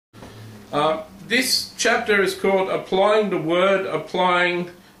This chapter is called Applying the Word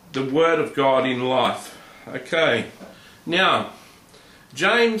of God in Life. Okay, now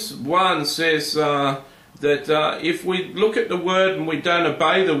James 1 says that if we look at the Word and we don't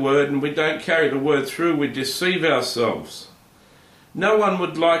obey the Word and we don't carry the Word through, we deceive ourselves. No one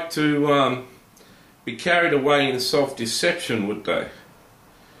would like to be carried away in self-deception, would they?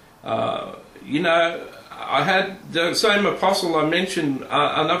 You know, I had the same apostle I mentioned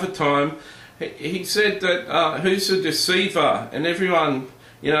another time. He said that who's the deceiver? And everyone,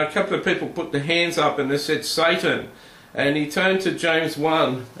 you know, a couple of people put their hands up and they said Satan. And he turned to James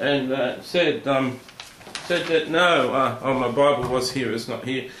 1 and said that no, oh, my Bible was here, it's not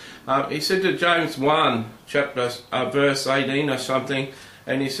here. He said to James 1, chapter verse 18 or something,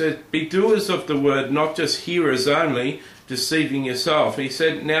 and he said, be doers of the word, not just hearers only, deceiving yourself. He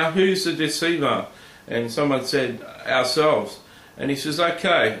said, now who's the deceiver? And someone said, ourselves. And he says,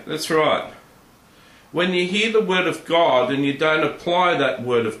 okay, that's right. When you hear the word of God and you don't apply that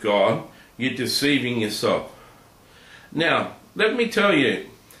word of God, you're deceiving yourself. Now, let me tell you,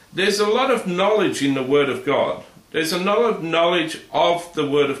 there's a lot of knowledge in the word of God. There's a lot of knowledge of the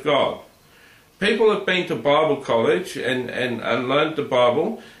word of God. People have been to Bible college and learned the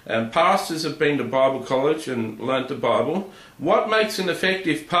Bible, and pastors have been to Bible college and learned the Bible. What makes an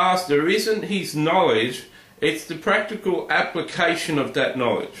effective pastor isn't his knowledge, it's the practical application of that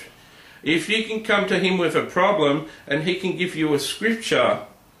knowledge. If you can come to him with a problem and he can give you a scripture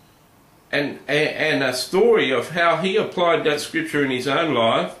and a story of how he applied that scripture in his own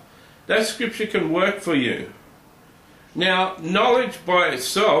life, that scripture can work for you. Now, knowledge by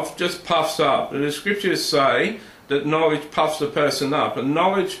itself just puffs up. The scriptures say that knowledge puffs a person up, and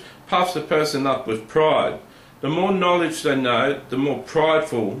knowledge puffs a person up with pride. The more knowledge they know, the more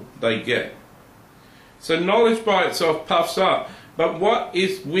prideful they get. So knowledge by itself puffs up. But what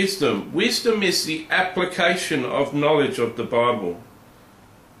is wisdom? Wisdom is the application of knowledge of the Bible.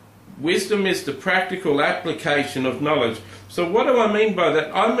 Wisdom is the practical application of knowledge. So what do I mean by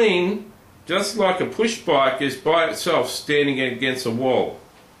that? I mean, just like a push bike is by itself standing against a wall.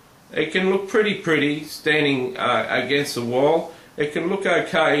 It can look pretty standing against the wall. It can look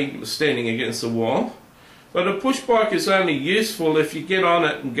okay standing against the wall. But a push bike is only useful if you get on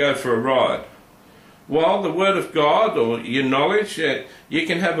it and go for a ride. While the Word of God, or your knowledge, you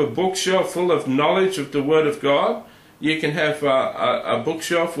can have a bookshelf full of knowledge of the Word of God. You can have a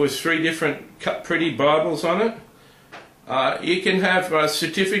bookshelf with 3 different pretty Bibles on it. You can have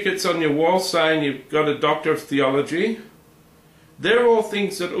certificates on your wall saying you've got a Doctor of Theology. They're all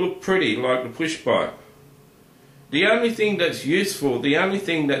things that look pretty, like the push bike. The only thing that's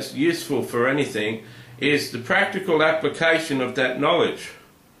useful for anything is the practical application of that knowledge.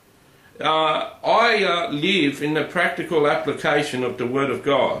 I live in the practical application of the Word of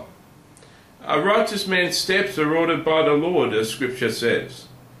God. A righteous man's steps are ordered by the Lord, as Scripture says.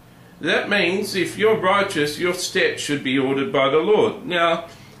 That means if you're righteous, your steps should be ordered by the Lord. Now,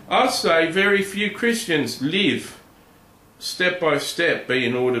 I'd say very few Christians live step by step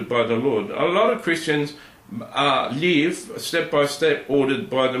being ordered by the Lord. A lot of Christians live step by step ordered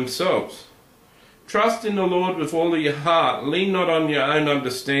by themselves. Trust in the Lord with all of your heart. Lean not on your own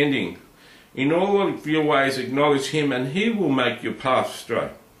understanding. In all of your ways acknowledge Him, and He will make your path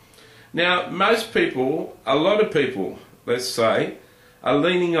straight. Now, most people, a lot of people, let's say, are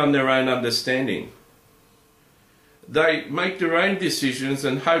leaning on their own understanding. They make their own decisions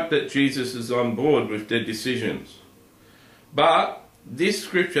and hope that Jesus is on board with their decisions. But this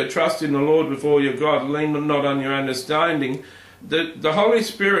scripture, trust in the Lord with all your God, lean not on your understanding. The Holy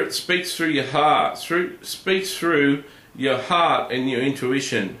Spirit speaks through your heart, speaks through your heart and your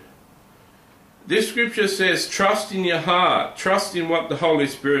intuition. This scripture says, trust in your heart, trust in what the Holy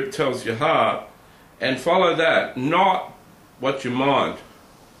Spirit tells your heart, and follow that, not what your mind,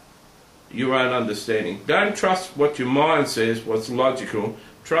 your own understanding. Don't trust what your mind says, what's logical.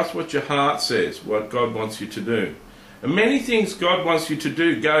 Trust what your heart says, what God wants you to do. And many things God wants you to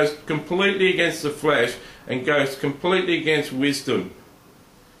do goes completely against the flesh and goes completely against wisdom.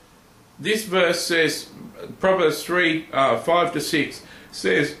 This verse says, Proverbs 3, 5-6,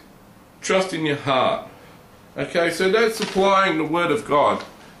 says, trust in your heart. Okay, so that's applying the Word of God.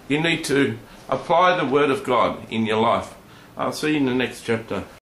 You need to apply the Word of God in your life. I'll see you in the next chapter.